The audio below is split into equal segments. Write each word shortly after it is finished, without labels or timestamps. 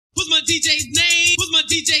DJ's name? What's my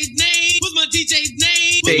DJ's name? What's my DJ's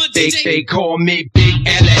name? They call me Big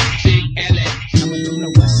L.A. Big L.A. Coming from the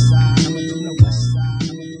west side. Coming from the west side.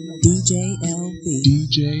 DJ L.B.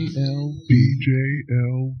 DJ L.B. DJ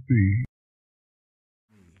L.B.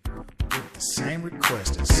 The same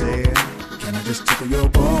request that said, can I just tickle your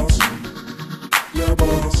balls? Your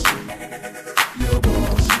balls. Your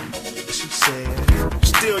balls. She said,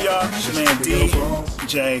 still y'all, it's your man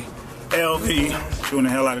DJ L.B. chewing the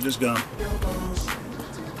hell out of this gum.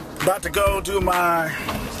 About to go do my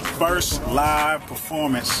first live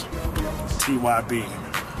performance, T.Y.B.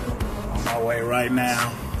 On my way right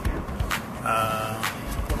now.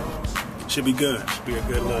 Should be good. Should be a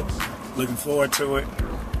good look. Looking forward to it.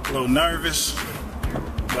 A little nervous,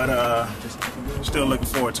 but still looking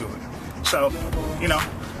forward to it. So, you know,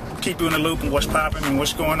 keep you in the loop of what's popping and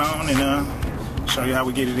what's going on, and show you how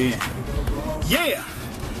we get it in. Yeah.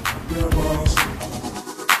 Your balls.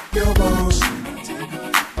 Your balls.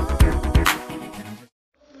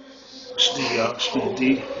 Speed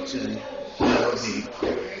D, J, L.B.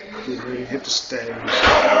 Get ready to hit the stage.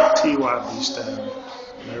 T.Y.B. style.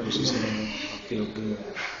 Nervous as hell. I feel good.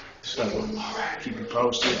 So, keep you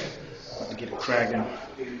posted. About to get it cracking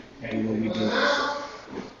and do what we do.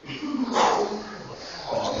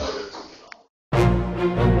 Let's go.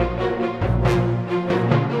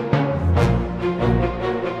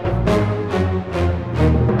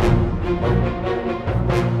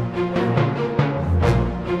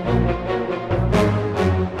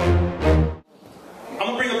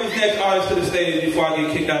 To the stage before I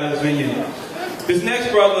get kicked out of this venue. This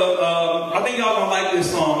next brother, I think y'all gonna like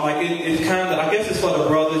this song. Like it's kind of, I guess it's for the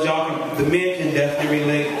brothers. The men can definitely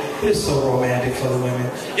relate. It's so romantic for the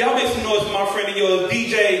women. Y'all make some noise for my friend of yours,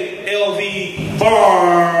 DJ L.V.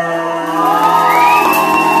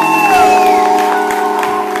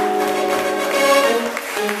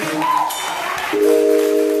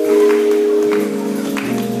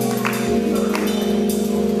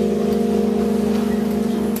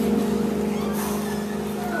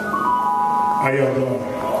 How y'all doing?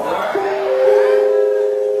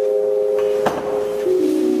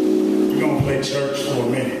 We're gonna play church for a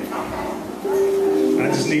minute. I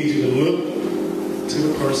just need you to look to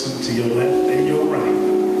the person to your left and your right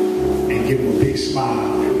and give them a big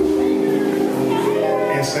smile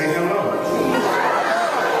and say hello.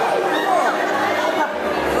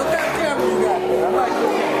 What kind of camera you got there? I like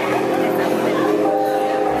it.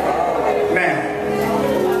 Now,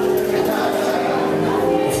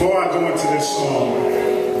 before I go into this song,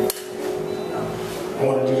 I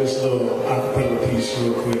want to do this little acapella piece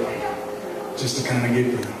real quick, just to kind of get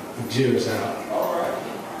the jitters out.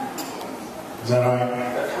 Is that all right?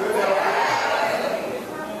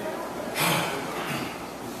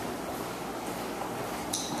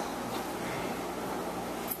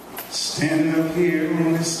 Standing up here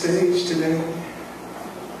on this stage today,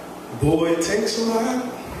 boy, it takes a lot.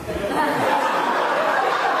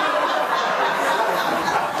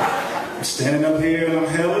 I'm standing up here and I'm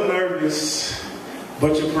hella nervous,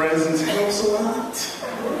 but your presence helps a lot.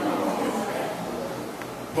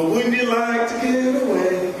 But wouldn't you like to get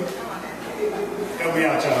away? Help me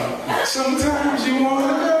out, y'all. Sometimes you want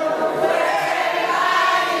to go.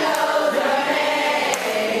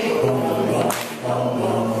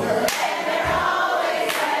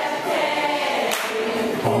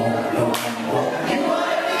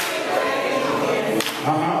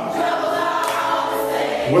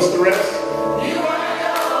 What's the rest? You want to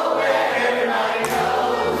go where everybody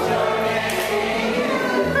knows your name.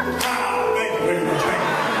 Thank you very much.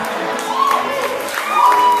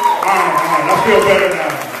 All right, I feel better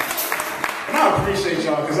now. And I appreciate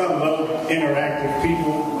y'all because I love interactive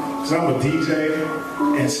people because I'm a DJ.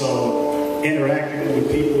 And so interacting with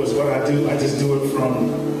people is what I do. I just do it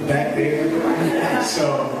from back there.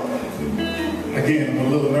 So, again, I'm a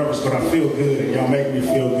little nervous, but I feel good. Y'all make me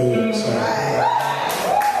feel good. So.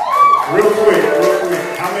 Real quick,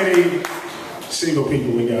 how many single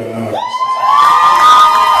people we got in our audience?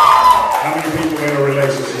 How many people in a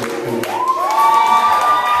relationship?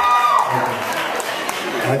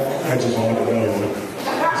 Okay. I just wanted to know.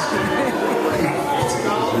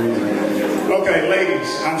 Okay, ladies,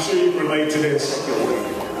 I'm sure you relate to this.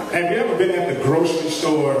 Have you ever been at the grocery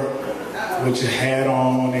store with your hat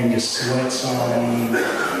on and your sweats on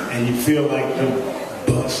and you feel like you're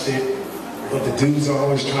busted? But the dudes are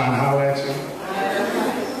always trying to holler at you.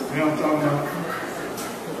 You know what I'm talking about?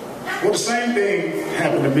 Well, the same thing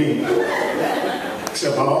happened to me.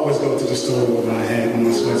 Except I always go to the store with my hat and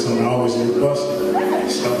my sweats on. I always look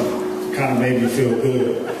busted. So it kind of made me feel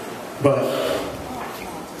good. But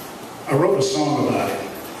I wrote a song about it.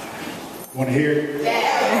 Want to hear it?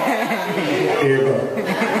 Yeah.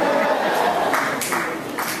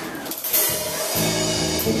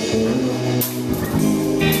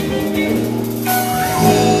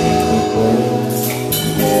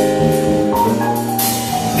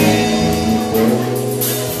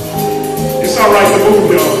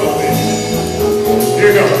 move, y'all. Here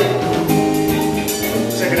we go.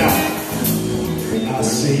 Check it out. I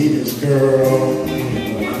see this girl in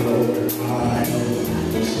the corner aisle.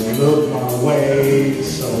 She looked my way,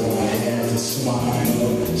 so I had to smile.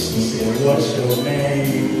 She said, "What's your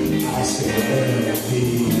name?" I said, "LV."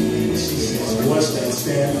 She says, "What's that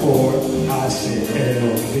stand for?" I said,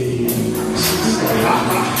 "LV." She said, "Ha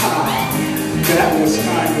ha ha, that was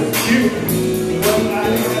kind of cute. Well, I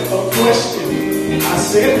had a question." I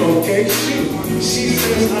said, "Okay, shoot." She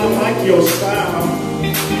says, "I like your style.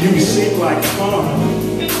 You seem like fun.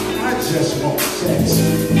 I just want sex.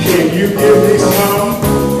 Can you give me some?"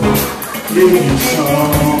 Give you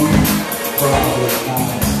some. Probably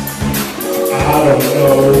not. I don't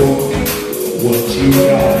know what you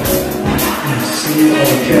got. You seem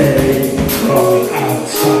okay from the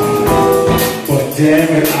outside, but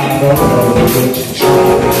damn it, I don't know what you try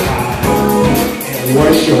to hide. And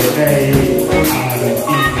what's your name? I don't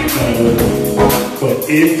even know, but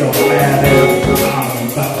it don't matter. I'm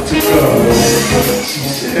about to go. She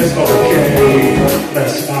says, "Okay,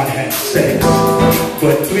 let's not have sex,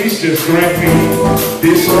 but please just grant me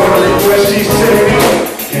this one request." She said,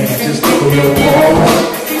 "Can I just tickle your balls?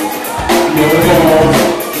 Your balls,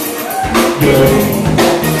 your balls."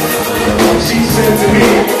 She said to me,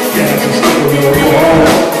 "Can I just tickle your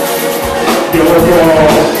balls? Your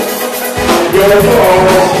balls, your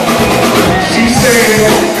balls." She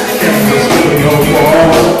said, "Can I just tickle your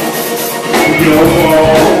balls? Your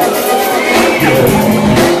balls, your balls."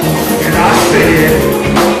 And I said,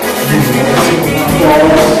 "You want to tickle my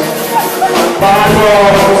balls? My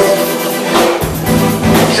balls."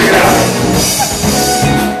 Check it out.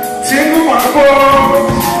 "Tickle my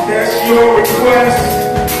balls, that's your request."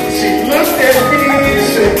 She looked at me and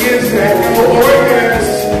said, "Is that no or yes?"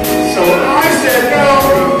 So I said, "No,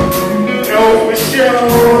 no for sure,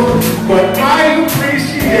 but I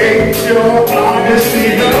appreciate your honesty,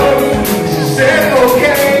 though." She said,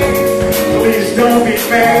 "Okay, please don't be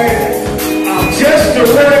mad. I'm just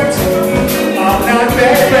direct, I'm not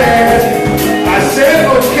that bad." I said,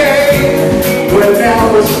 "Okay, but now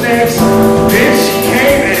what's next?" Then she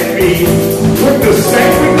came at me with the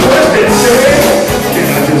same request and said, "Can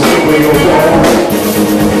I just tickle your balls?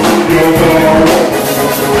 Your balls,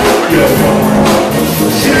 your balls."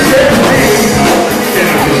 She said to me, "Can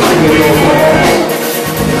I just tickle your balls?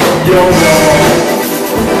 Your balls,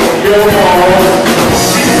 your balls."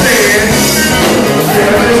 She said, "Can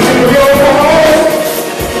I just tickle your balls?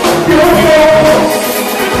 Your balls,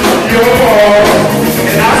 your balls."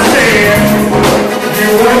 And I said, "You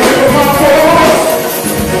want to tickle my balls?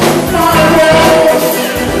 My balls."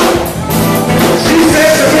 She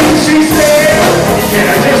said to me, she said, "Can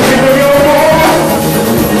I just tickle your balls?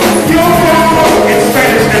 Your balls." In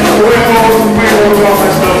Spanish, and huevos, all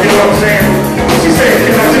that stuff, you know what I'm saying? She said,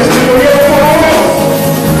 "Can I just tickle your balls?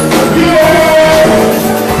 Your balls,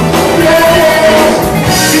 your balls."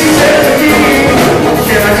 She said to me,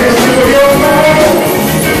 "Can I just tickle your balls?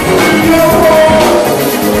 Your balls,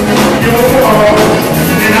 your balls."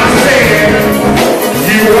 And I said,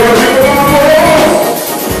 "You want to tickle my balls?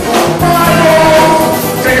 My balls."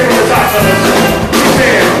 Take it from the top, fellas. She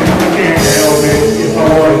said, "I can't help it if I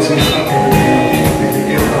wanted to. I can't help it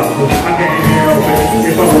if I can't help it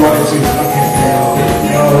if I wanted to. I can't help it.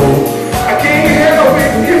 No, I can't help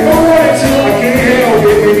it if I wanted to. I can't help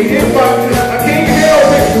it, baby, if I can't help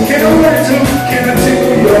it. Can I want to? Can I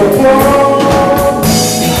tickle your balls?"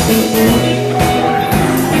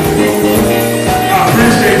 I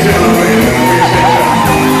appreciate y'all, man. I appreciate y'all.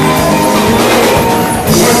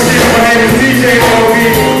 Once again, my name is T.Y.B.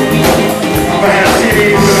 I'm gonna have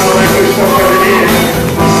CDs and all that good stuff at the end.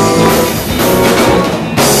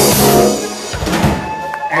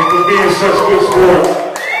 And for being such good sports,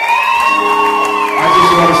 I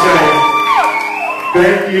just want to say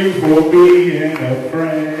thank you for being a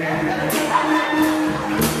friend.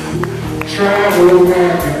 Travel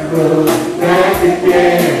back and forth, back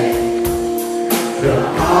again. The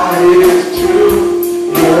heart is true,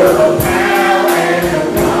 you're a pal and a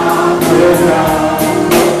confidant.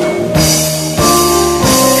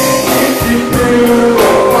 And if you prove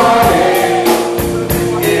a party,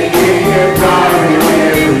 and if you're dying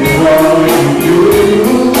everyone you do,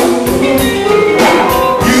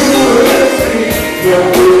 you will see the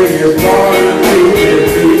biggest part of you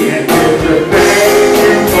is me. And if the thank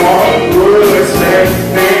you part would say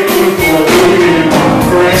thank you for being my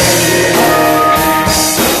friend.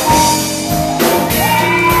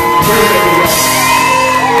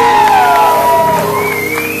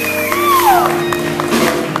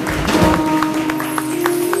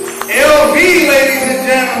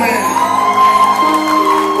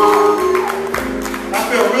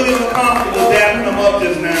 comfortable dapping him up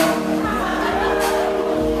just now.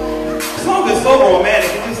 The song is so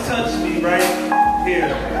romantic. It just touched me right here.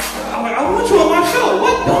 I'm like, I want you on my show.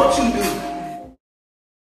 What don't you do?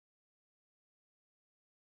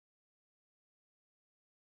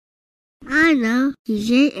 I know,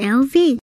 DJ LV.